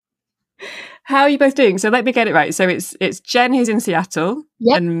How are you both doing? So let me get it right. So it's Jen who's in Seattle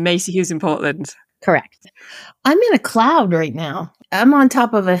and Macy who's in Portland. Correct. I'm in a cloud right now. I'm on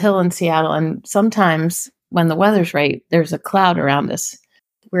top of a hill in Seattle, and sometimes when the weather's right, there's a cloud around us.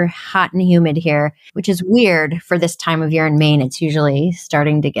 We're hot and humid here, which is weird for this time of year in Maine. It's usually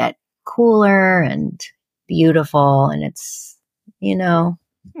starting to get cooler and beautiful, and it's,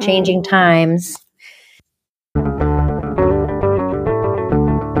 changing times.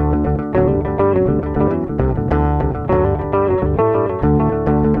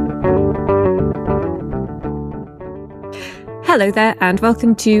 Hello there, and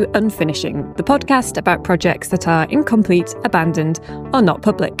welcome to Unfinishing, the podcast about projects that are incomplete, abandoned, or not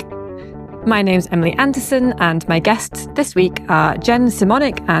public. My name's Emily Anderson, and my guests this week are Jen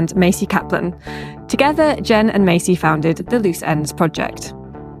Simonic and Macy Kaplan. Together, Jen and Macy founded the Loose Ends Project.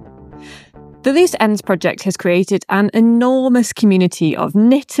 The Loose Ends Project has created an enormous community of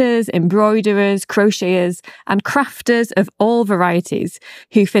knitters, embroiderers, crocheters, and crafters of all varieties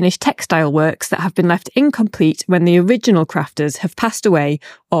who finish textile works that have been left incomplete when the original crafters have passed away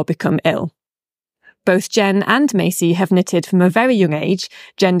or become ill. Both Jen and Macy have knitted from a very young age.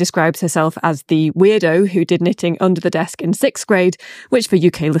 Jen describes herself as the weirdo who did knitting under the desk in 6th grade, which for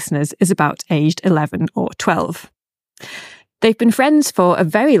UK listeners is about aged 11 or 12. They've been friends for a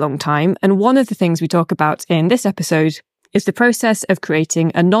very long time, and one of the things we talk about in this episode is the process of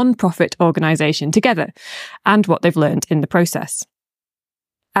creating a non-profit organisation together and what they've learned in the process.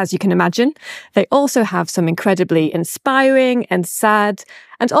 As you can imagine, they also have some incredibly inspiring and sad,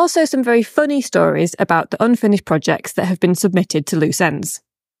 and also some very funny stories about the unfinished projects that have been submitted to Loose Ends.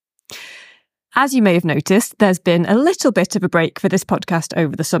 As you may have noticed, there's been a little bit of a break for this podcast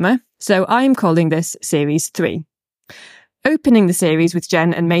over the summer, so I'm calling this Series 3. Opening the series with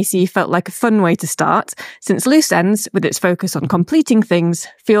Jen and Macy felt like a fun way to start, since Loose Ends, with its focus on completing things,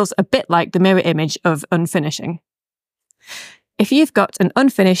 feels a bit like the mirror image of unfinishing. If you've got an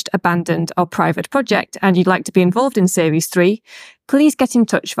unfinished, abandoned, or private project and you'd like to be involved in Series 3, please get in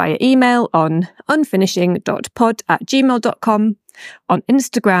touch via email on unfinishing.pod@gmail.com, on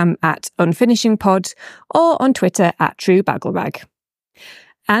Instagram @unfinishingpod, or on Twitter @truebagelrag.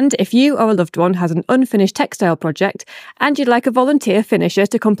 And if you or a loved one has an unfinished textile project and you'd like a volunteer finisher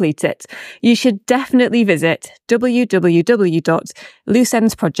to complete it, you should definitely visit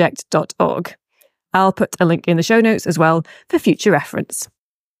www.looseendsproject.org. I'll put a link in the show notes as well for future reference.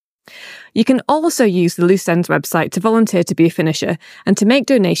 You can also use the Loose Ends website to volunteer to be a finisher and to make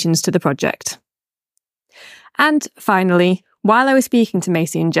donations to the project. And finally, while I was speaking to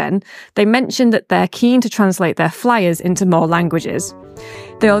Macy and Jen, they mentioned that they're keen to translate their flyers into more languages.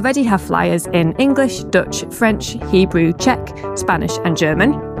 They already have flyers in English, Dutch, French, Hebrew, Czech, Spanish, and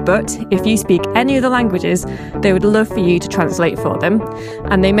German. But if you speak any other languages, they would love for you to translate for them.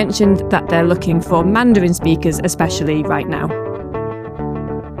 And they mentioned that they're looking for Mandarin speakers, especially right now.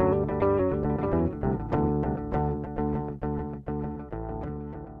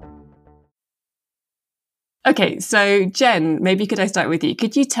 Okay, so Jen, maybe could I start with you?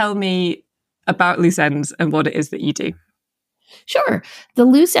 Could you tell me about Loose Ends and what it is that you do? Sure. The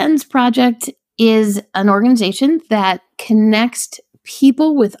Loose Ends Project is an organization that connects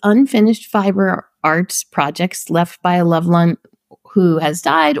people with unfinished fiber arts projects left by a loved one who has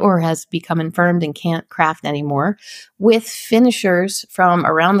died or has become infirmed and can't craft anymore with finishers from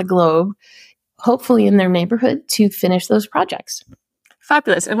around the globe, hopefully in their neighborhood, to finish those projects.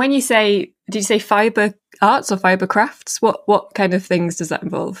 Fabulous. And when you say, did you say fiber arts or fiber crafts? What kind of things does that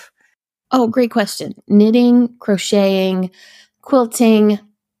involve? Oh, great question. Knitting, crocheting, quilting,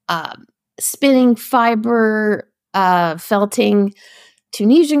 spinning fiber, felting,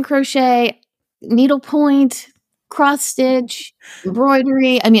 Tunisian crochet, needlepoint, cross stitch,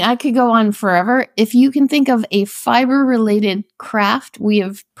 embroidery. I mean, I could go on forever. If you can think of a fiber related craft, we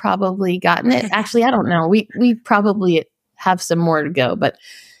have probably gotten it. Actually, I don't know. We probably have some more to go, but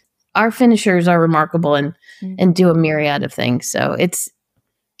our finishers are remarkable and do a myriad of things. So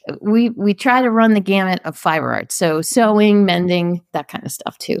we try to run the gamut of fiber arts. So sewing, mending, that kind of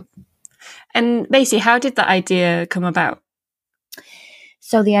stuff too. And Macy, how did that idea come about?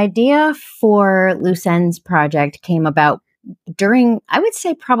 So the idea for Loose Ends Project came about I would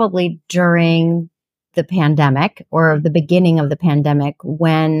say probably during the pandemic or the beginning of the pandemic,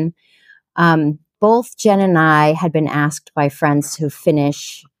 when both Jen and I had been asked by friends to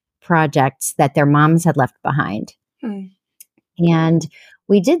finish projects that their moms had left behind. And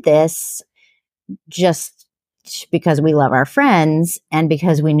we did this just because we love our friends and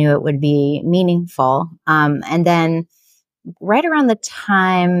because we knew it would be meaningful. And then right around the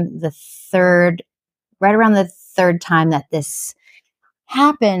third time that this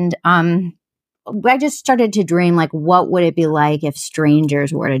happened, I just started to dream, like, what would it be like if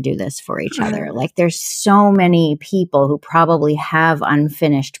strangers were to do this for each other? Like, there's so many people who probably have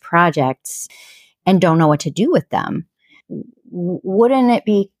unfinished projects and don't know what to do with them. Wouldn't it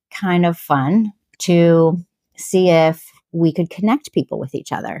be kind of fun to see if we could connect people with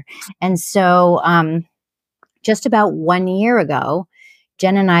each other? And so, just about 1 year ago,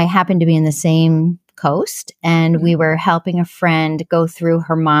 Jen and I happened to be in the same coast, and we were helping a friend go through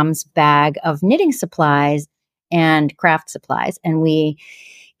her mom's bag of knitting supplies and craft supplies. And we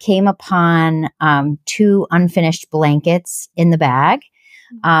came upon 2 unfinished blankets in the bag.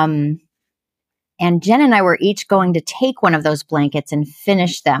 And Jen and I were each going to take one of those blankets and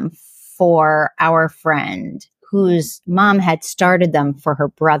finish them for our friend whose mom had started them for her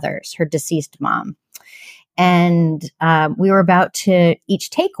brothers, her deceased mom. And we were about to each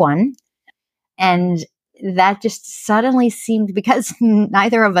take one. And that just suddenly seemed, because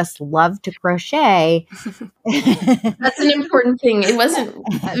neither of us love to crochet. That's an important thing. It wasn't,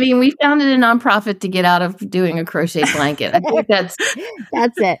 I mean, we founded a nonprofit to get out of doing a crochet blanket. I think that's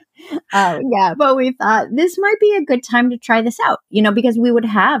it. Yeah. But we thought this might be a good time to try this out, because we would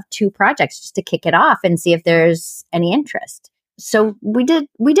have 2 projects just to kick it off and see if there's any interest. So we did.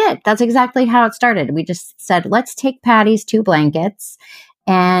 That's exactly how it started. We just said, let's take Patty's 2 blankets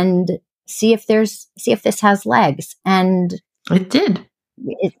and see if this has legs. And it did.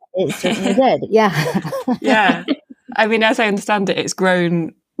 It certainly did. Yeah. Yeah. I mean, as I understand it, it's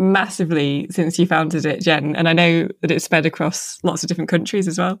grown massively since you founded it, Jen. And I know that it's spread across lots of different countries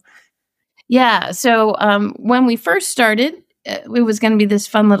as well. Yeah. So when we first started, it was going to be this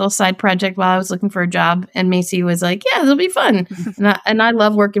fun little side project while I was looking for a job. And Macy was like, yeah, it'll be fun. and I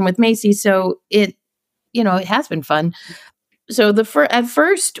love working with Macy. So it has been fun. So at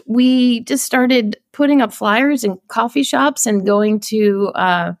first we just started putting up flyers in coffee shops and going to,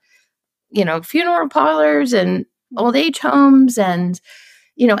 funeral parlors and old age homes and,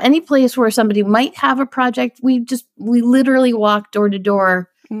 any place where somebody might have a project. We literally walked door to door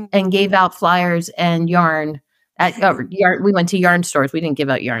and gave out flyers and yarn. We went to yarn stores. We didn't give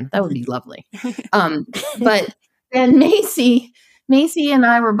out yarn. That would be lovely. But then Macy and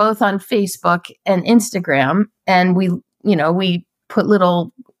I were both on Facebook and Instagram, and we put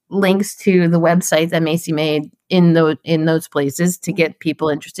little links to the website that Macy made in those places to get people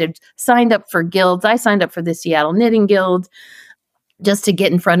interested. Signed up for guilds. I signed up for the Seattle Knitting Guild just to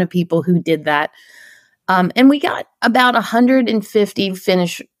get in front of people who did that. And we got about 150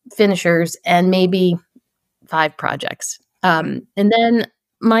 finishers and maybe 5 projects. And then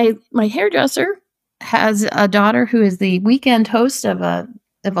my hairdresser has a daughter who is the weekend host of a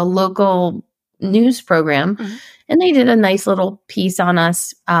local news program. Mm-hmm. And they did a nice little piece on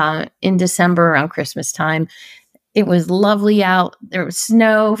us in December around Christmas time. It was lovely out. There was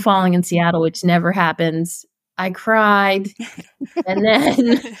snow falling in Seattle, which never happens. I cried. And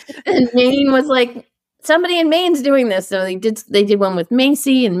then Maine was like, somebody in Maine's doing this. So they did one with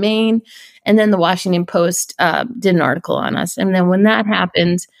Macy in Maine. And then the Washington Post did an article on us. And then when that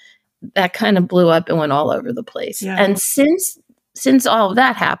happened, that kind of blew up and went all over the place. Yeah. And since all of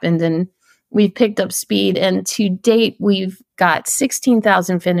that happened, and we've picked up speed, and to date, we've got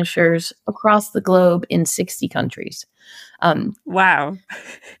 16,000 finishers across the globe in 60 countries. Wow.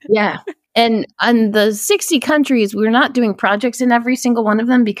 Yeah. And on the 60 countries, we're not doing projects in every single one of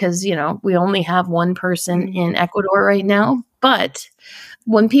them because, we only have one person in Ecuador right now. But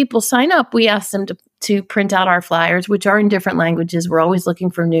when people sign up, we ask them to print out our flyers, which are in different languages. We're always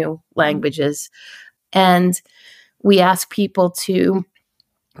looking for new languages. And we ask people to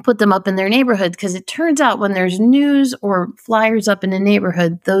put them up in their neighborhood, because it turns out when there's news or flyers up in a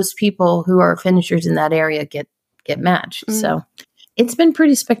neighborhood, those people who are finishers in that area get matched. So it's been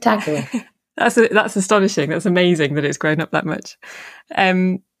pretty spectacular. That's astonishing. That's amazing that it's grown up that much.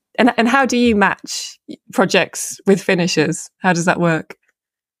 And how do you match projects with finishers? How does that work?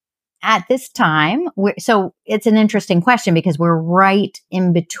 At this time, so it's an interesting question because we're right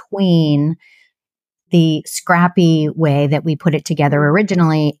in between the scrappy way that we put it together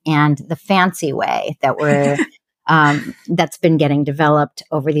originally and the fancy way that that's been getting developed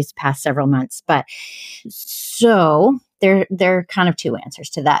over these past several months. But so there are kind of 2 answers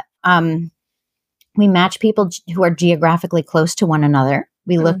to that. We match people who are geographically close to one another.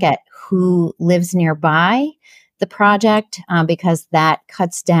 We look at who lives nearby the project because that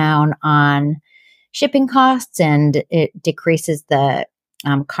cuts down on shipping costs and it decreases the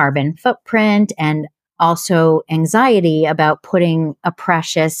carbon footprint and also anxiety about putting a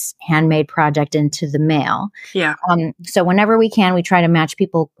precious handmade project into the mail. Yeah. So whenever we can, we try to match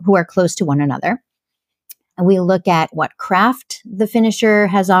people who are close to one another. And we look at what craft the finisher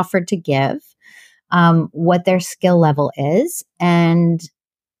has offered to give. what their skill level is. And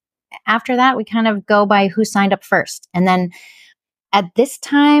after that, we kind of go by who signed up first. And then at this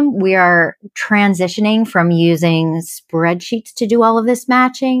time, we are transitioning from using spreadsheets to do all of this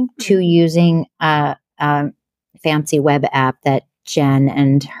matching to using a fancy web app that Jen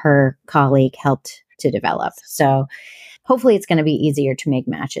and her colleague helped to develop. So hopefully it's going to be easier to make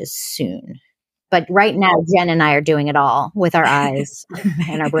matches soon. But right now, Jen and I are doing it all with our eyes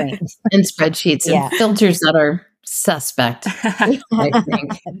and our brains. And spreadsheets and filters that are suspect, I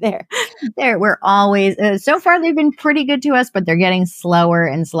think. We're always, so far they've been pretty good to us, but they're getting slower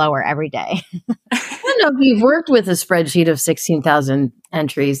and slower every day. I don't know if you've worked with a spreadsheet of 16,000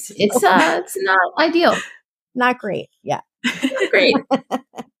 entries. It's not ideal. Not great. Yeah. Great.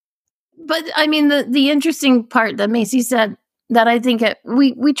 But I mean, the interesting part that Macy said that I think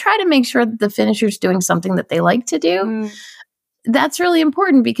we try to make sure that the finisher's doing something that they like to do. That's really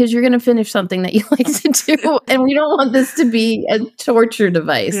important because you're going to finish something that you like to do. And we don't want this to be a torture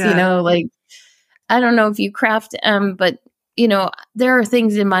device, like, I don't know if you craft, but there are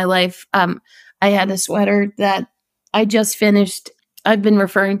things in my life. I had a sweater that I just finished. I've been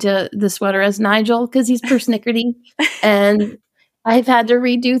referring to the sweater as Nigel because he's persnickety. And I've had to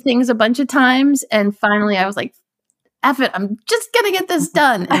redo things a bunch of times. And finally I was like, F it, I'm just going to get this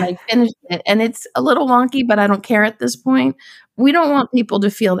done. And I finished it. And it's a little wonky, but I don't care at this point. We don't want people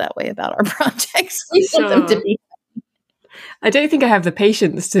to feel that way about our projects. We want them to be. I don't think I have the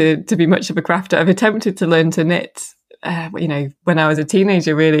patience to be much of a crafter. I've attempted to learn to knit, when I was a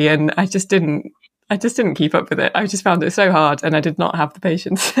teenager, really, and I just didn't keep up with it. I just found it so hard, and I did not have the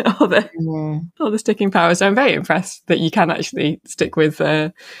patience or the sticking power. So I'm very impressed that you can actually stick with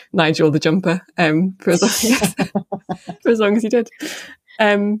Nigel the jumper for as long as you did.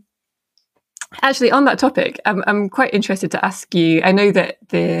 Actually, on that topic, I'm quite interested to ask you. I know that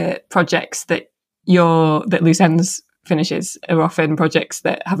the projects that Loose Ends finishes are often projects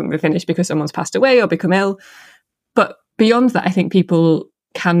that haven't been finished because someone's passed away or become ill. But beyond that, I think people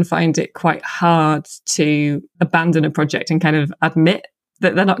can find it quite hard to abandon a project and kind of admit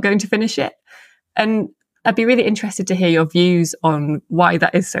that they're not going to finish it. And I'd be really interested to hear your views on why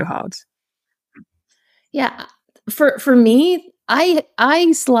that is so hard. Yeah. For me,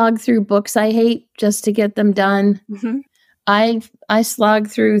 I slog through books I hate just to get them done. Mm-hmm. I slog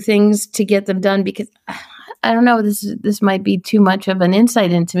through things to get them done because I don't know, this might be too much of an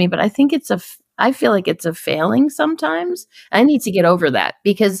insight into me, but I think I feel like it's a failing sometimes. I need to get over that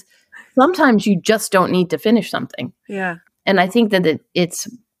because sometimes you just don't need to finish something. Yeah. And I think that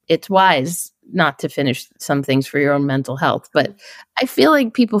it's wise not to finish some things for your own mental health. But I feel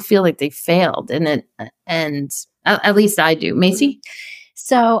like people feel like they failed and at least I do. Macy?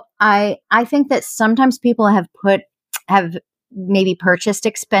 So I think that sometimes people have maybe purchased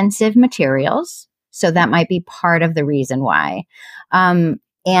expensive materials. So that might be part of the reason why.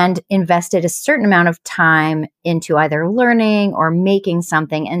 And invested a certain amount of time into either learning or making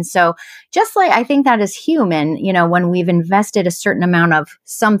something. And so just like I think that is human, when we've invested a certain amount of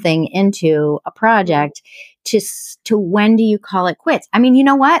something into a project, to when do you call it quits? I mean, you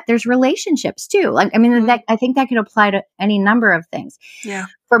know what? There's relationships too. I think that could apply to any number of things. Yeah.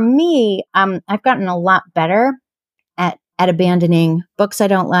 For me, I've gotten a lot better at abandoning books I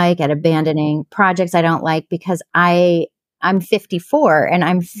don't like, at abandoning projects I don't like, because I'm 54 and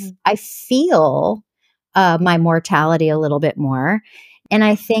I feel my mortality a little bit more. And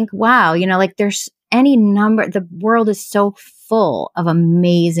I think, wow, there's any number, the world is so full of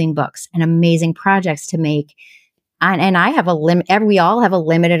amazing books and amazing projects to make. And I have we all have a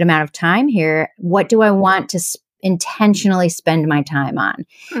limited amount of time here. What do I want to intentionally spend my time on?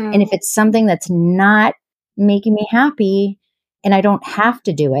 And if it's something that's not making me happy and I don't have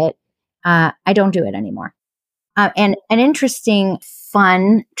to do it, I don't do it anymore. And an interesting,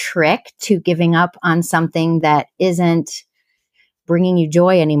 fun trick to giving up on something that isn't bringing you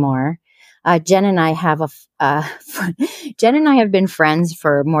joy anymore. Jen and I have been friends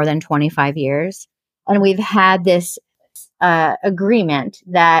for more than 25 years, and we've had this agreement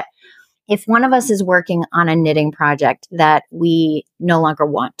that if one of us is working on a knitting project that we no longer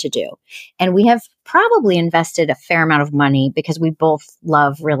want to do, and we have probably invested a fair amount of money because we both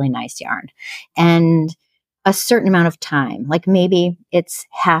love really nice yarn, and a certain amount of time, like maybe it's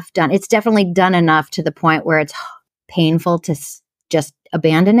half done. It's definitely done enough to the point where it's painful to just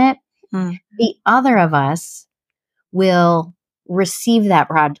abandon it. The other of us will receive that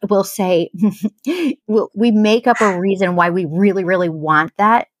project. We'll say, we make up a reason why we really, really want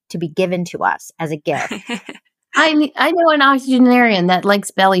that to be given to us as a gift. I know an octogenarian that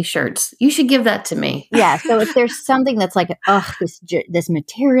likes belly shirts. You should give that to me. Yeah. So if there's something that's like, oh, this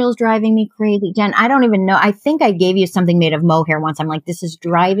material's driving me crazy, Jen, I don't even know. I think I gave you something made of mohair once. I'm like, this is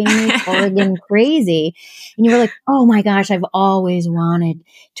driving me friggin' crazy. And you were like, oh my gosh, I've always wanted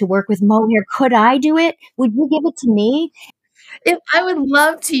to work with mohair. Could I do it? Would you give it to me? If I would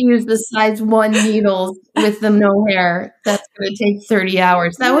love to use the size 1 needles with the no hair, that's going to take 30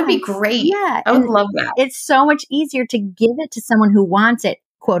 hours. That would be great. Yeah. I would love that. It's so much easier to give it to someone who wants it,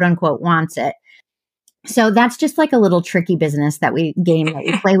 quote unquote, wants it. So that's just like a little tricky business that we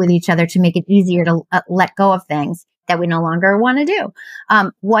play with each other to make it easier to let go of things that we no longer want to do.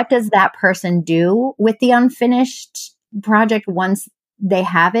 What does that person do with the unfinished project once they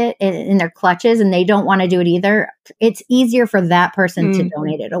have it in their clutches and they don't want to do it either? It's easier for that person to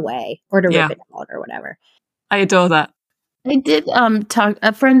donate it away or to rip it out or whatever. I adore that. I did talk.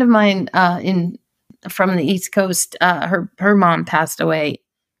 A friend of mine from the East Coast. Her mom passed away,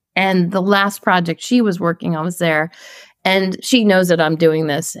 and the last project she was working on was there, and she knows that I'm doing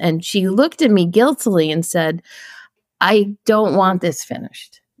this, and she looked at me guiltily and said, "I don't want this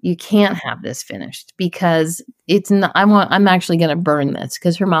finished. You can't have this finished because it's not. I'm actually going to burn this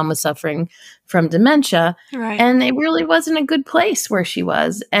because her mom was suffering from dementia, and it really wasn't a good place where she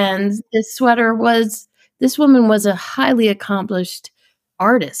was. And this woman was a highly accomplished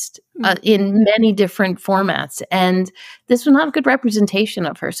artist in many different formats, and this was not a good representation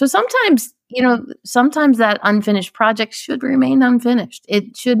of her. So sometimes that unfinished project should remain unfinished.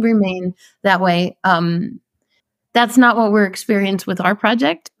 It should remain that way. That's not what we're experiencing with our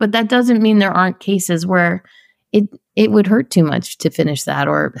project, but that doesn't mean there aren't cases where it would hurt too much to finish that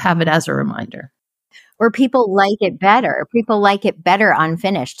or have it as a reminder. Or people like it better. People like it better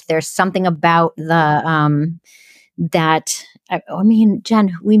unfinished. There's something about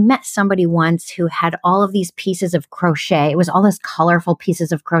Jen, we met somebody once who had all of these pieces of crochet. It was all these colorful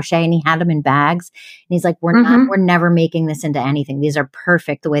pieces of crochet, and he had them in bags. And he's like, we're never making this into anything. These are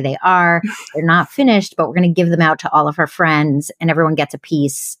perfect the way they are. They're not finished, but we're going to give them out to all of our friends, and everyone gets a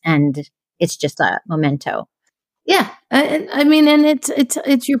piece, and it's just a memento. Yeah, I mean, and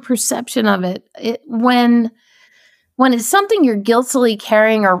it's your perception of it. When it's something you're guiltily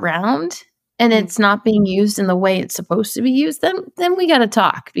carrying around and it's not being used in the way it's supposed to be used, then we got to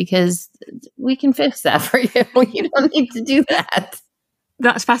talk because we can fix that for you. You don't need to do that.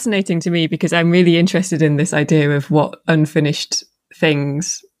 That's fascinating to me because I'm really interested in this idea of what unfinished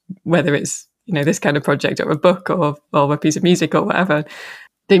things, whether it's this kind of project or a book or a piece of music or whatever,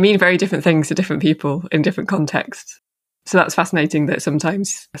 they mean very different things to different people in different contexts. So that's fascinating that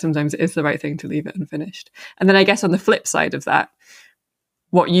sometimes it is the right thing to leave it unfinished. And then I guess on the flip side of that,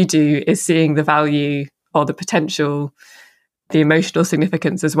 what you do is seeing the value or the potential, the emotional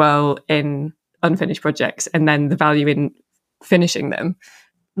significance as well in unfinished projects, and then the value in finishing them.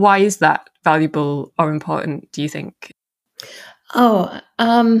 Why is that valuable or important, do you think?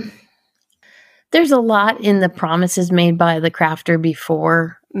 There's a lot in the promises made by the crafter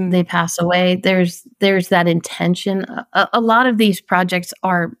before they pass away. There's that intention. A lot of these projects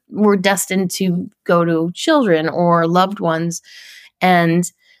were destined to go to children or loved ones,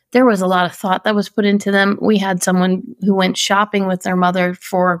 and there was a lot of thought that was put into them. We had someone who went shopping with their mother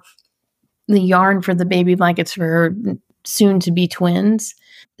for the yarn for the baby blankets for her soon-to-be twins.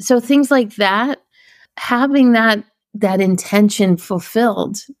 So things like that, having that intention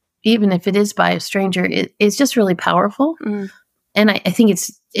fulfilled, even if it is by a stranger, it's just really powerful. And I think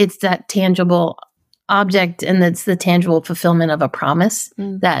it's that tangible object, and that's the tangible fulfillment of a promise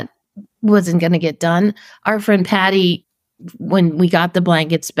that wasn't going to get done. Our friend Patty, when we got the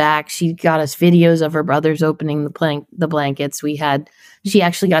blankets back, she got us videos of her brothers opening the blankets. She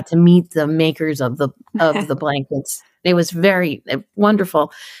actually got to meet the makers of the blankets. It was very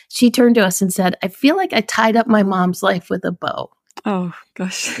wonderful. She turned to us and said, "I feel like I tied up my mom's life with a bow." Oh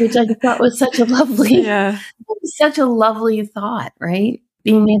gosh. Which I thought was such a lovely thought, right?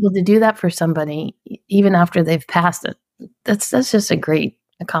 Being able to do that for somebody even after they've passed it. That's just a great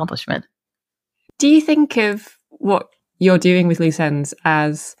accomplishment. Do you think of what you're doing with Loose Ends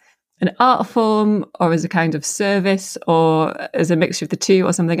as an art form or as a kind of service or as a mixture of the two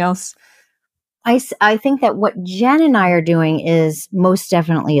or something else? I think that what Jen and I are doing is most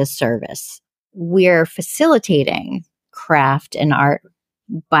definitely a service. We're facilitating craft and art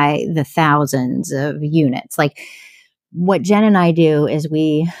by the thousands of units. Like what Jen and I do is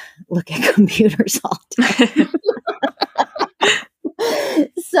we look at computers all day.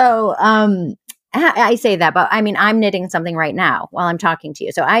 So, I say that, but I mean, I'm knitting something right now while I'm talking to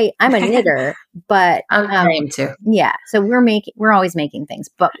you. So I'm a knitter, but I am too. Yeah. So we're always making things,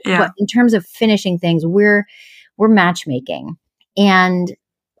 but in terms of finishing things, we're we're matchmaking, and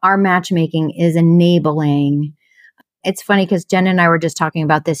our matchmaking is enabling. It's funny because Jen and I were just talking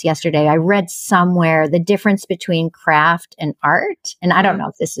about this yesterday. I read somewhere the difference between craft and art, and I don't know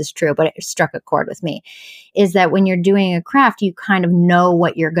if this is true, but it struck a chord with me, is that when you're doing a craft, you kind of know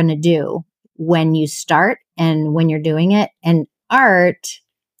what you're going to do when you start and when you're doing it. And art,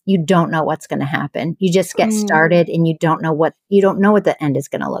 you don't know what's going to happen. You just get started and you don't know what the end is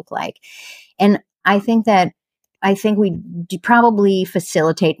going to look like. And I think we probably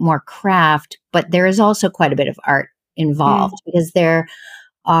facilitate more craft, but there is also quite a bit of art involved because there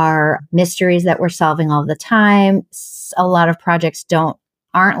are mysteries that we're solving all the time. A lot of projects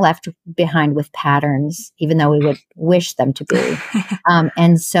aren't left behind with patterns, even though we would wish them to be.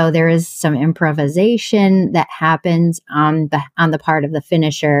 And so there is some improvisation that happens on the part of the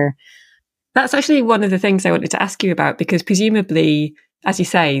finisher. That's actually one of the things I wanted to ask you about, because presumably, as you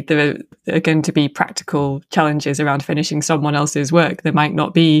say, there are going to be practical challenges around finishing someone else's work. There might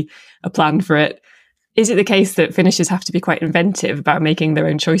not be a plan for it. Is it the case that finishers have to be quite inventive about making their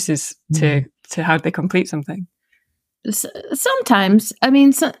own choices to how they complete something? Sometimes. I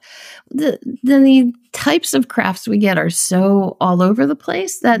mean, the types of crafts we get are so all over the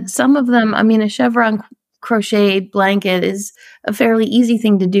place that some of them, I mean, a chevron crocheted blanket is a fairly easy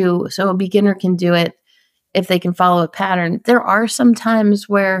thing to do. So a beginner can do it if they can follow a pattern. There are some times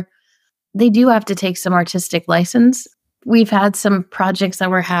where they do have to take some artistic license. We've had some projects that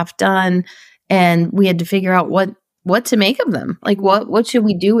were half done and we had to figure out what to make of them. Like what should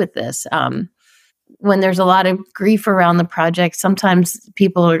we do with this? When there's a lot of grief around the project, sometimes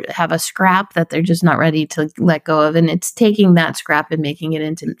people have a scrap that they're just not ready to let go of. And it's taking that scrap and making it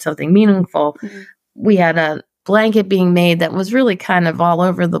into something meaningful. We had a blanket being made that was really kind of all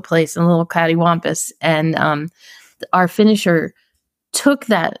over the place and a little cattywampus. And our finisher took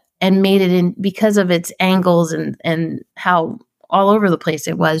that and made it in, because of its angles and how all over the place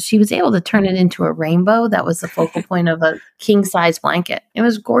it was, she was able to turn it into a rainbow that was the focal point of a king size blanket. It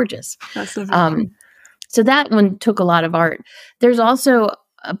was gorgeous. That's lovely. So that one took a lot of art. There's also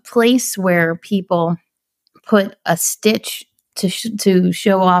a place where people put a stitch to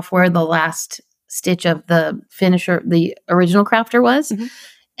show off where the last stitch of the finisher, the original crafter was.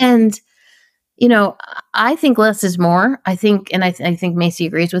 And, you know, I think less is more. I think Macy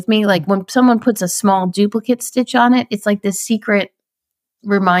agrees with me. Like when someone puts a small duplicate stitch on it, it's like this secret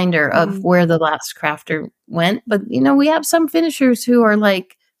reminder of where the last crafter went. But, you know, we have some finishers who are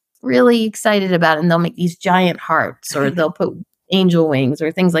like really excited about it and they'll make these giant hearts or they'll put angel wings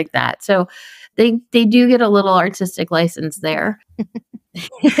or things like that. So they do get a little artistic license there.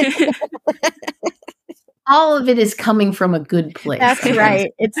 All of it is coming from a good place. That's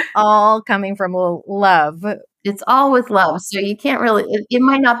right. It's all coming from love. It's all with love. So you can't really, it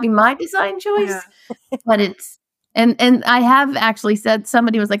might not be my design choice, but it's, and I have actually said,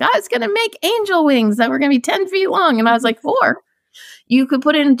 somebody was like, I was going to make angel wings that were going to be 10 feet long. And I was like, or you could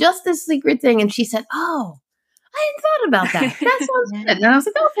put in just this secret thing. And she said, oh, I hadn't thought about that. That sounds good. And I was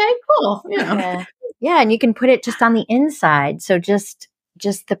like, okay, cool. You know. Yeah. And you can put it just on the inside. So just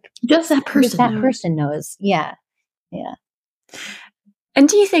that person knows. Yeah. Yeah. And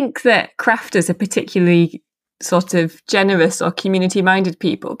do you think that crafters are particularly sort of generous or community-minded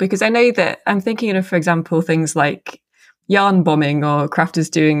people? Because I know that I'm thinking of, for example, things like yarn bombing or crafters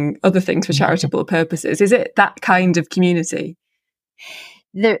doing other things for charitable purposes. Is it that kind of community?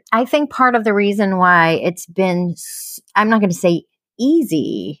 I think part of the reason why it's been, I'm not going to say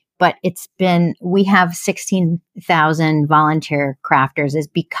easy, but we have 16,000 volunteer crafters is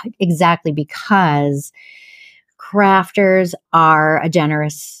exactly because crafters are a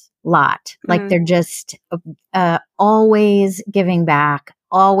generous lot. Like they're just always giving back,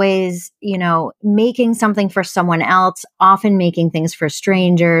 always, making something for someone else, often making things for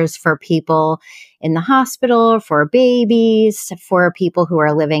strangers, for people in the hospital, for babies, for people who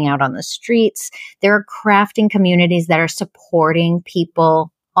are living out on the streets. There are crafting communities that are supporting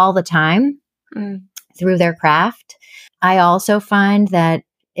people all the time through their craft. I also find that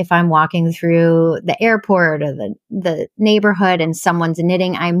if I'm walking through the airport or the neighborhood and someone's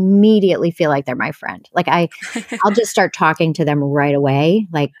knitting, I immediately feel like they're my friend. Like I'll just start talking to them right away.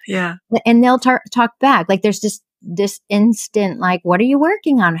 Like, and they'll talk back. Like there's just this instant, like, what are you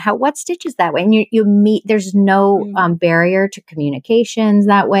working on? What stitches that way? And you meet, there's no barrier to communications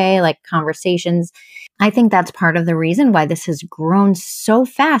that way, like conversations. I think that's part of the reason why this has grown so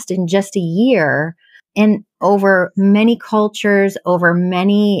fast in just a year. And over many cultures, over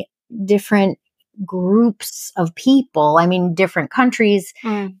many different groups of people, I mean, different countries,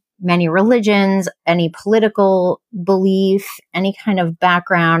 many religions, any political belief, any kind of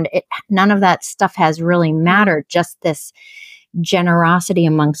background. None of that stuff has really mattered. Just this generosity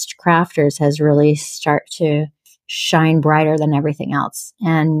amongst crafters has really start to shine brighter than everything else.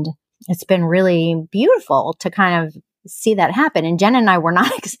 And it's been really beautiful to kind of see that happen. And Jen and I were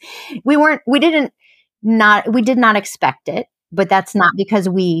not, we did not expect it, but that's not because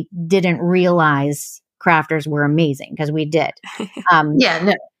we didn't realize crafters were amazing, because we did. Yeah,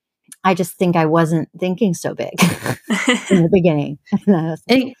 no. I just think I wasn't thinking so big in the beginning.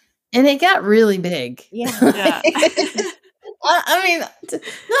 And it got really big. Yeah. I mean,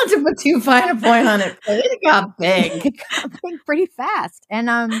 not to put too fine a point on it, but it got big. It got big pretty fast. And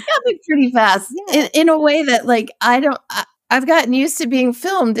it got big pretty fast in a way that, like, I've gotten used to being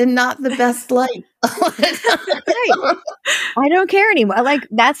filmed in not the best light. Right. I don't care anymore. Like,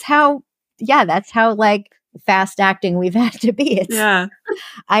 that's how like fast acting we've had to be.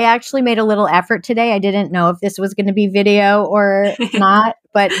 I actually made a little effort today. I didn't know if this was going to be video or not,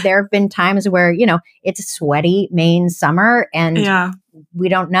 but there have been times where, it's a sweaty Maine summer and we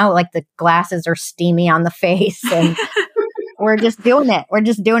don't know, like the glasses are steamy on the face and we're just doing it.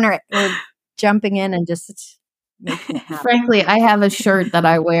 We're jumping in and just making it happen. Frankly, I have a shirt that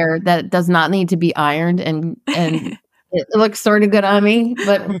I wear that does not need to be ironed and it looks sort of good on me,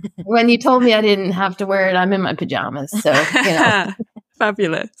 but when you told me I didn't have to wear it, I'm in my pajamas. So,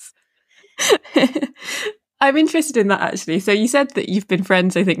 Fabulous. I'm interested in that, actually. So you said that you've been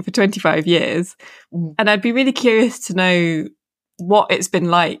friends, I think, for 25 years. And I'd be really curious to know what it's been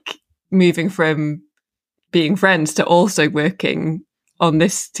like moving from being friends to also working on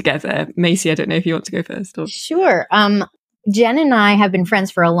this together. Macy, I don't know if you want to go first. Or... Sure. Jen and I have been friends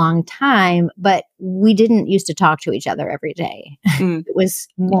for a long time, but we didn't used to talk to each other every day. It was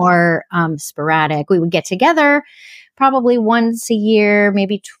more sporadic. We would get together probably once a year,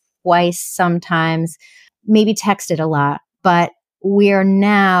 maybe twice sometimes, maybe texted a lot. But we are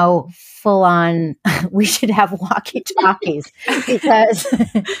now full on, we should have walkie-talkies because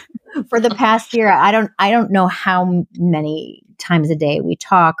for the past year, I don't know how many times a day we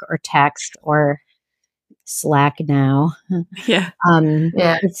talk or text or Slack now.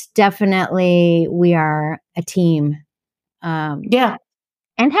 It's definitely, we are a team. And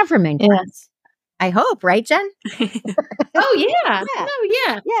have remained friends. I hope, right, Jen? Oh yeah.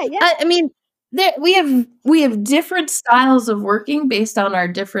 I mean, we have different styles of working based on our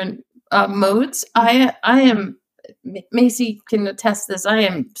different modes. I am, Macy can attest this. I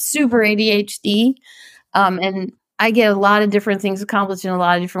am super ADHD, and I get a lot of different things accomplished in a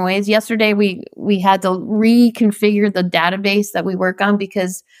lot of different ways. Yesterday, we had to reconfigure the database that we work on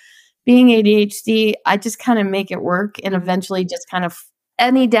because being ADHD, I just kind of make it work and eventually just kind of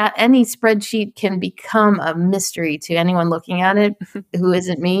any spreadsheet can become a mystery to anyone looking at it who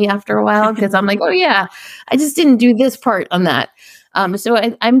isn't me after a while because I'm like, oh yeah, I just didn't do this part on that. So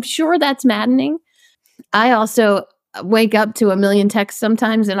I'm sure that's maddening. I also wake up to a million texts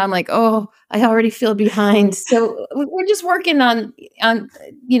sometimes and I'm like, oh, I already feel behind. So we're just working on,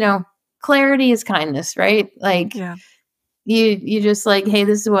 clarity is kindness, right? Like you just like, hey,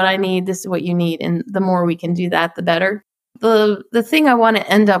 this is what I need. This is what you need. And the more we can do that, the better. The thing I want to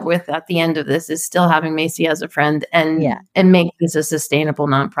end up with at the end of this is still having Macy as a friend and make this a sustainable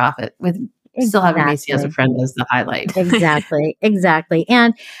nonprofit with still having Macy as a friend as the highlight. Exactly.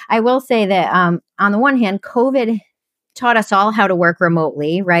 And I will say that on the one hand, COVID taught us all how to work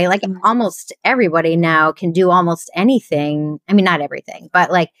remotely, right? Like almost everybody now can do almost anything. I mean, not everything, but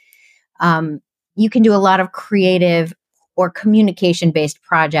like you can do a lot of creative or communication-based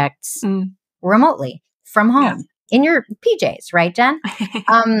projects remotely from home in your PJs, right, Jen?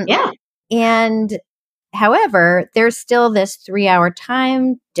 And however, there's still this 3-hour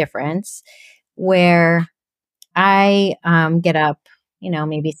time difference where I get up,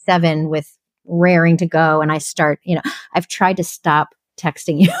 maybe 7 with raring to go. And I start, I've tried to stop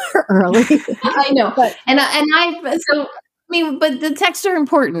texting you early. I know. But but the texts are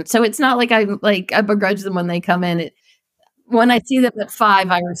important. So it's not like I begrudge them when they come in. When I see them at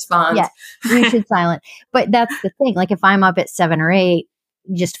 5, I respond. Yes, you should silent. But that's the thing. Like if I'm up at 7 or 8,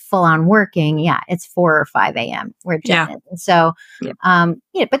 just full on working, it's 4 or 5 a.m. where Jen is. And so,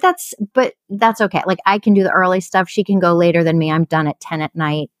 but that's okay. Like I can do the early stuff. She can go later than me. I'm done at 10 at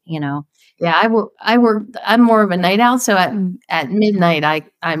night, Yeah, I'm more of a night owl. So at midnight,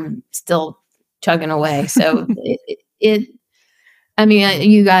 I'm still chugging away. So you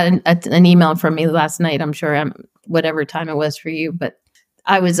got an email from me last night. I'm sure whatever time it was for you, but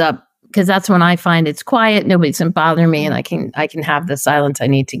I was up because that's when I find it's quiet. Nobody's gonna bother me, and I can have the silence I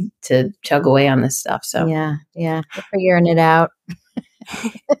need to chug away on this stuff. So yeah, we're figuring it out.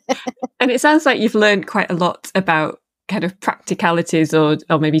 And it sounds like you've learned quite a lot about kind of practicalities or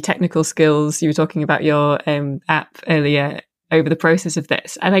maybe technical skills. You were talking about your app earlier over the process of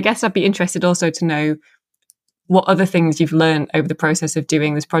this. And I guess I'd be interested also to know what other things you've learned over the process of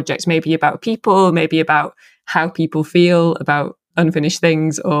doing this project, maybe about people, maybe about how people feel about unfinished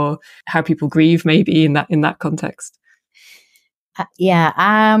things, or how people grieve, maybe in that context. Yeah.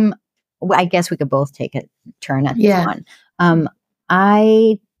 I guess we could both take a turn at this one.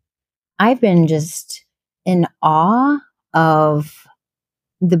 I've been just in awe of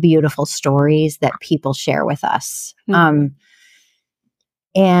the beautiful stories that people share with us. And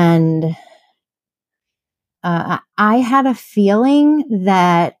I had a feeling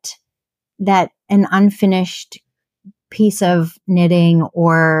that an unfinished piece of knitting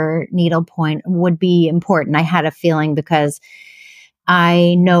or needlepoint would be important. I had a feeling because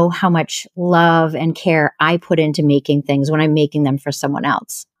I know how much love and care I put into making things when I'm making them for someone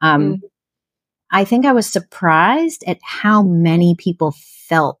else. I think I was surprised at how many people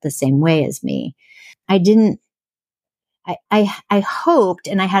felt the same way as me. I hoped,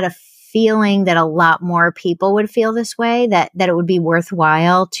 and I had a feeling that a lot more people would feel this way, that it would be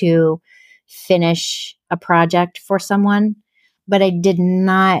worthwhile to finish a project for someone. But I did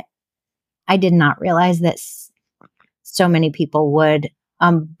not realize that so many people would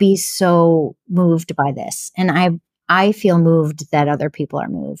be so moved by this. And I feel moved that other people are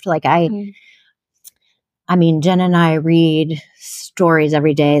moved. Like I mean, Jen and I read stories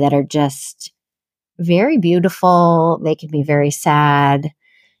every day that are just very beautiful. They can be very sad.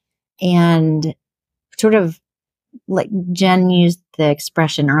 And sort of like Jen used the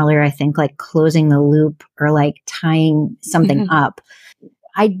expression earlier, I think, like closing the loop or like tying something up.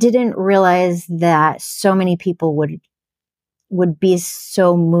 I didn't realize that so many people would be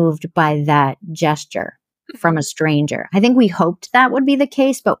so moved by that gesture from a stranger. I think we hoped that would be the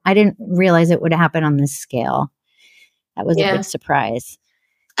case, but I didn't realize it would happen on this scale. That was a big surprise.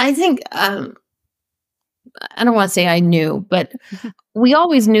 I think, I don't want to say I knew, but we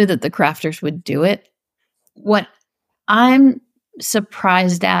always knew that the crafters would do it. What I'm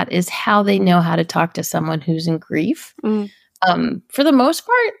surprised at is how they know how to talk to someone who's in grief. For the most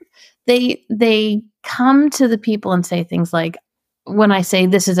part, they come to the people and say things like, when I say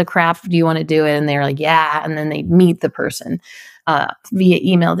this is a craft, do you want to do it? And they're like, yeah. And then they meet the person via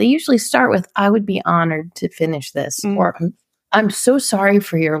email. They usually start with, I would be honored to finish this, or I'm so sorry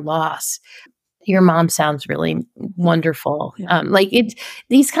for your loss. Your mom sounds really wonderful. Like it's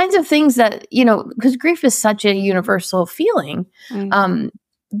these kinds of things that, because grief is such a universal feeling.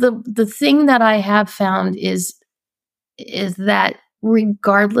 The thing that I have found is that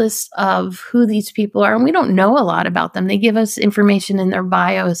regardless of who these people are, and we don't know a lot about them, they give us information in their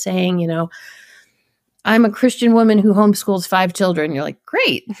bio saying, I'm a Christian woman who homeschools 5 children. You're like,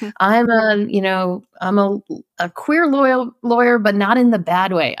 great. I'm a queer lawyer, but not in the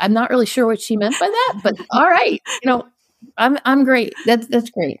bad way. I'm not really sure what she meant by that, but all right. I'm great. That's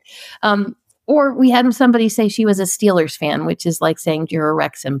great. Or we had somebody say she was a Steelers fan, which is like saying you're a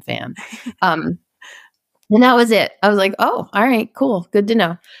Wrexham fan. And that was it. I was like, oh, all right, cool. Good to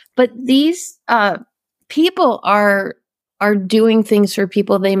know. But these people are doing things for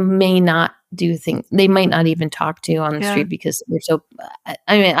people they may not do things. They might not even talk to on the street because we're so,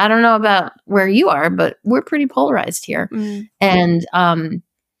 I mean, I don't know about where you are, but we're pretty polarized here. And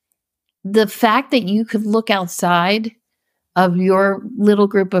the fact that you could look outside of your little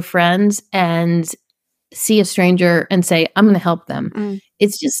group of friends and see a stranger and say, I'm going to help them.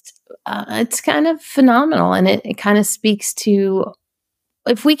 It's just, it's kind of phenomenal. And it kind of speaks to,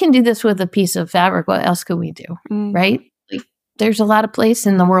 if we can do this with a piece of fabric, what else could we do? Right? Like, there's a lot of place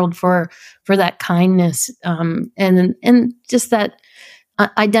in the world for that kindness. And just that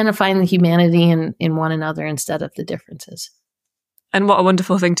identifying the humanity in one another instead of the differences. And what a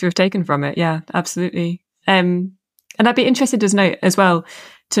wonderful thing to have taken from it. Yeah, absolutely. And I'd be interested as well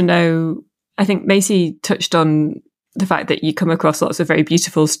to know, I think Macy touched on the fact that you come across lots of very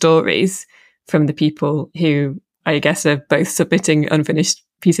beautiful stories from the people who, I guess, are both submitting unfinished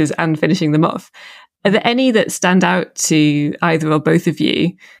pieces and finishing them off. Are there any that stand out to either or both of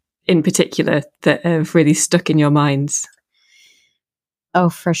you in particular that have really stuck in your minds? Oh,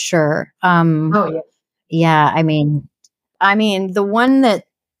 for sure. Oh, yeah. Yeah, I mean, the one that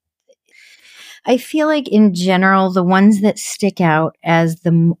I feel like in general, the ones that stick out as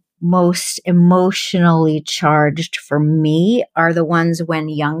the most emotionally charged for me are the ones when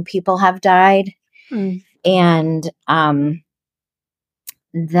young people have died. And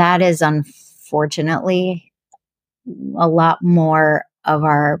that is unfortunately a lot more of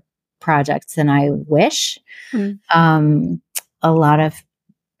our projects than I wish. a lot of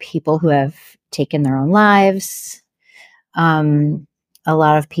people who have taken their own lives, a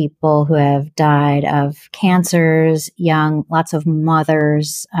lot of people who have died of cancers, lots of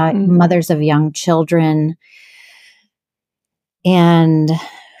mothers, mothers of young children, and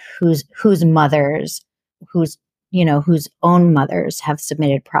whose mothers, whose own mothers have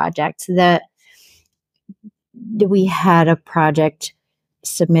submitted projects. We had a project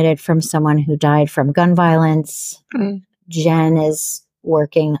submitted from someone who died from gun violence. Jen is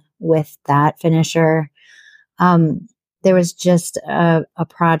working with that finisher. There was just a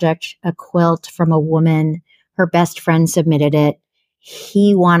project, a quilt from a woman. Her best friend submitted it.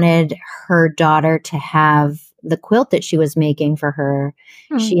 He wanted her daughter to have the quilt that she was making for her.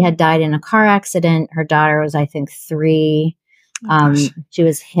 She had died in a car accident. Her daughter was, I think, 3. She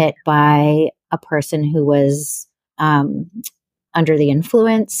was hit by a person who was under the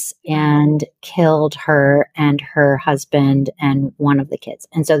influence and killed her and her husband and one of the kids.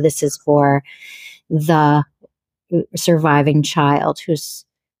 And so this is for the surviving child who's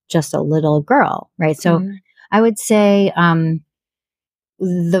just a little girl, right? So I would say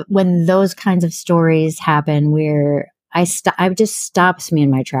when those kinds of stories happen, it just stops me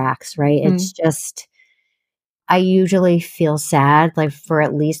in my tracks, right? It's just, I usually feel sad, like for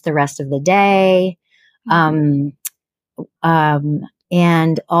at least the rest of the day. And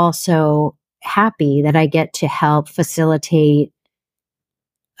also happy that I get to help facilitate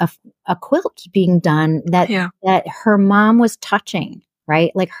a quilt being done that her mom was touching,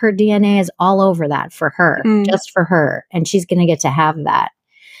 right? Like her DNA is all over that for her, just for her. And she's going to get to have that.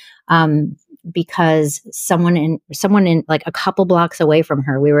 Because someone in like a couple blocks away from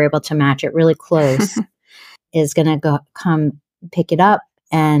her, we were able to match it really close, is going to come pick it up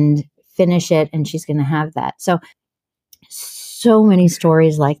and finish it. And she's going to have that. So many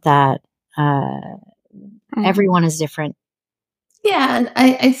stories like that. Everyone is different. Yeah. And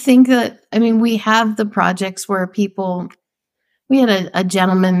I think that, we have the projects where we had a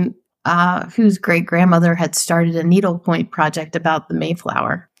gentleman whose great grandmother had started a needlepoint project about the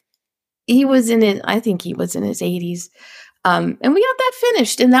Mayflower. I think he was in his 80s. And we got that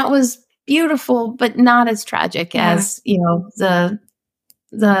finished, and that was beautiful, but not as tragic as, the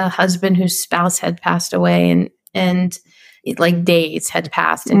husband whose spouse had passed away and like days had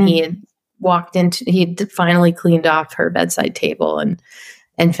passed, and he had finally cleaned off her bedside table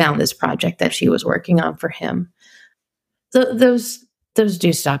and found this project that she was working on for him. So those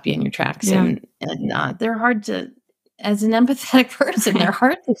do stop you in your tracks, and they're hard to, as an empathetic person, they're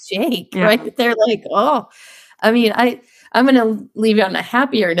hard to shake, right? They're like, I'm going to leave you on a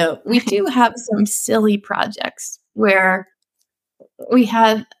happier note. We do have some silly projects where we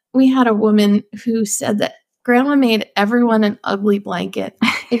had a woman who said that grandma made everyone an ugly blanket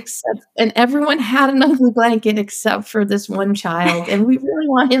and everyone had an ugly blanket except for this one child. And we really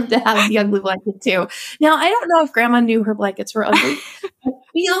want him to have the ugly blanket too. Now, I don't know if grandma knew her blankets were ugly. I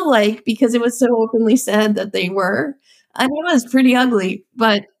feel like because it was so openly said that they were, and it was pretty ugly,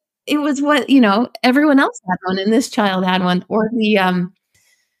 but it was what, everyone else had one and this child had one. Or we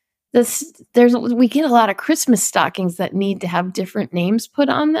get a lot of Christmas stockings that need to have different names put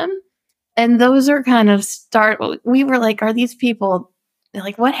on them. And those are kind of we were like, are these people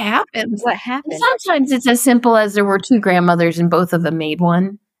like, what happened? What happened? And sometimes it's as simple as there were 2 grandmothers and both of them made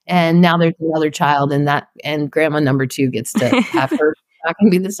one. And now there's another child and grandma number 2 gets to have her stocking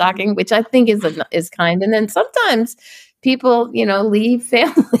be the stocking, which I think is kind. And then sometimes people, leave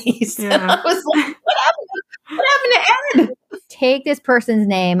families. Yeah. And I was like, what happened to Ed? Take this person's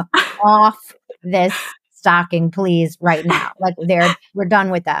name off this stocking, please, right now. Like we're done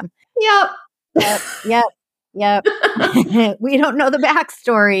with them. Yep. We don't know the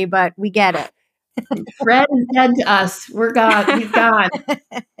backstory, but we get it. Fred is dead to us. We're gone. He's gone.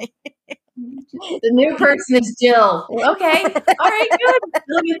 The new person is Jill. Okay. All right, good.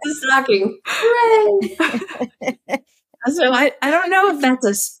 Look at the stocking. Hooray. So I don't know if that's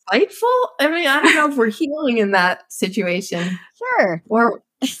a spiteful. I don't know if we're healing in that situation. Sure. Or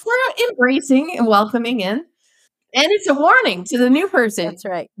we're embracing and welcoming in. And it's a warning to the new person. That's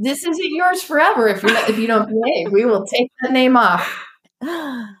right. This isn't yours forever if you don't behave. We will take that name off.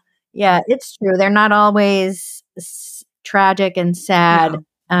 Yeah, it's true. They're not always tragic and sad.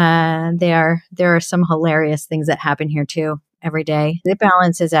 No. There are some hilarious things that happen here too every day. It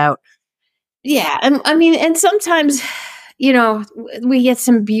balances out. Yeah, and sometimes, we get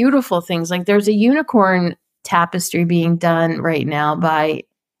some beautiful things. Like there's a unicorn tapestry being done right now by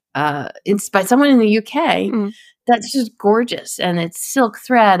someone in the UK. That's just gorgeous, and it's silk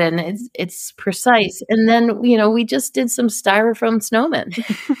thread, and it's precise. And then we just did some styrofoam snowmen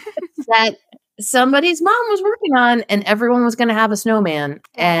that somebody's mom was working on, and everyone was going to have a snowman.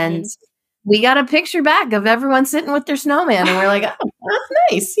 And we got a picture back of everyone sitting with their snowman, and we're like, oh, that's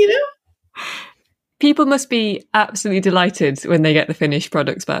nice, People must be absolutely delighted when they get the finished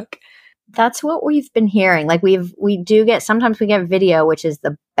products back. That's what we've been hearing. Like sometimes we get video, which is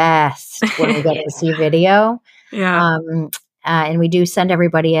the best when we get to see video. Yeah. And we do send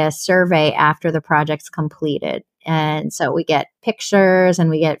everybody a survey after the project's completed. And so we get pictures and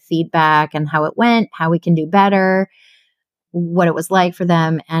we get feedback and how it went, how we can do better, what it was like for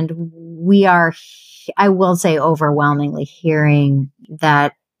them. And we are, I will say, overwhelmingly hearing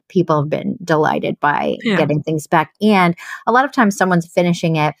that people have been delighted by getting things back. And a lot of times someone's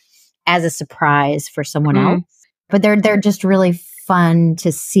finishing it as a surprise for someone else, but they're just really fun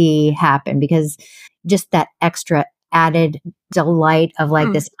to see happen because just that extra added delight of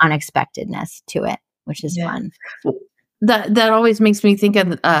like this unexpectedness to it, which is fun. That always makes me think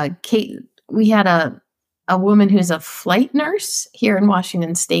of Kate. We had a woman who's a flight nurse here in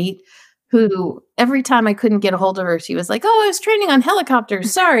Washington State who every time I couldn't get a hold of her, she was like, oh, I was training on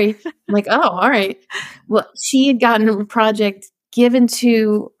helicopters. Sorry. I'm like, oh, all right. Well, she had gotten a project given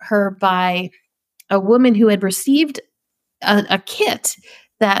to her by a woman who had received a kit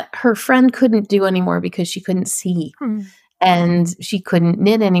that her friend couldn't do anymore because she couldn't see and she couldn't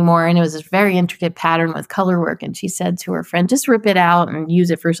knit anymore. And it was this very intricate pattern with color work. And she said to her friend, just rip it out and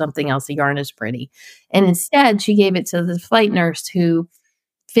use it for something else. The yarn is pretty. And instead, she gave it to the flight nurse who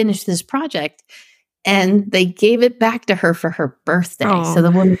finished this project. And they gave it back to her for her birthday. Oh. So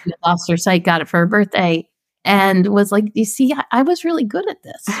the woman who lost her sight got it for her birthday and was like, you see, I was really good at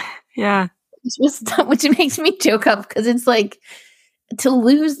this. Yeah. Which makes me choke up because it's like to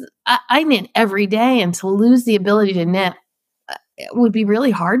lose, I knit every day, and to lose the ability to knit would be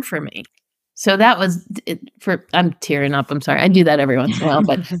really hard for me. So that was I'm tearing up. I'm sorry. I do that every once in a while,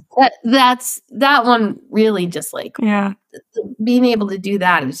 but that one really just like, being able to do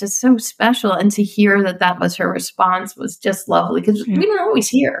that, it was just so special. And to hear that was her response was just lovely because we don't always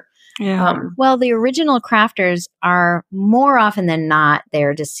hear. Yeah. Well, the original crafters are more often than not,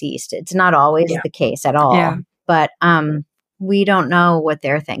 they're deceased. It's not always the case at all. Yeah. But we don't know what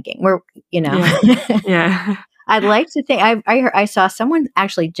they're thinking. We're, Yeah. I'd like to think I saw someone,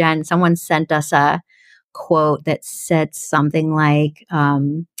 actually, Jen, someone sent us a quote that said something like,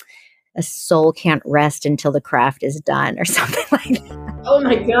 a soul can't rest until the craft is done, or something like that. Oh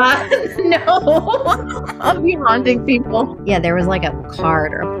my God. No. I'll be haunting people. Yeah, there was like a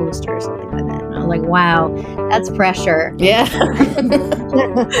card or a poster or something like that. And I was like, wow, that's pressure. Yeah.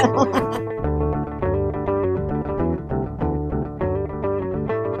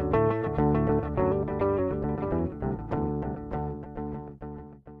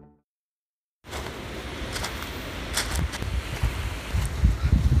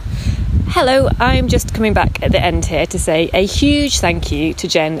 Hello, I'm just coming back at the end here to say a huge thank you to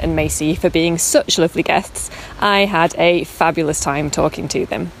Jen and Macy for being such lovely guests. I had a fabulous time talking to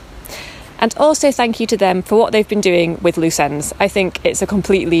them. And also thank you to them for what they've been doing with loose ends. I think it's a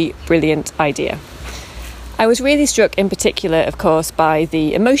completely brilliant idea. I was really struck in particular, of course, by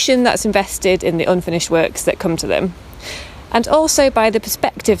the emotion that's invested in the unfinished works that come to them, and also by the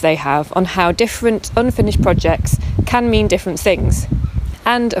perspective they have on how different unfinished projects can mean different things.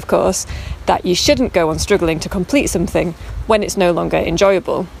 And, of course, that you shouldn't go on struggling to complete something when it's no longer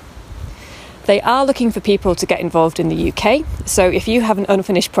enjoyable. They are looking for people to get involved in the UK, so if you have an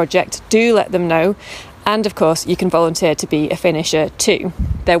unfinished project, do let them know. And, of course, you can volunteer to be a finisher too.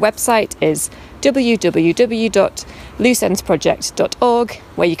 Their website is www.looseensproject.org,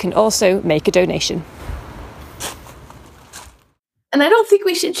 where you can also make a donation. And I don't think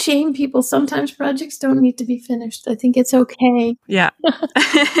we should shame people. Sometimes projects don't need to be finished. I think it's okay. Yeah.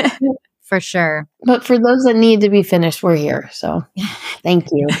 For sure. But for those that need to be finished, we're here. So thank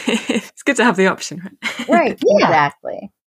you. It's good to have the option, right? Right. Exactly.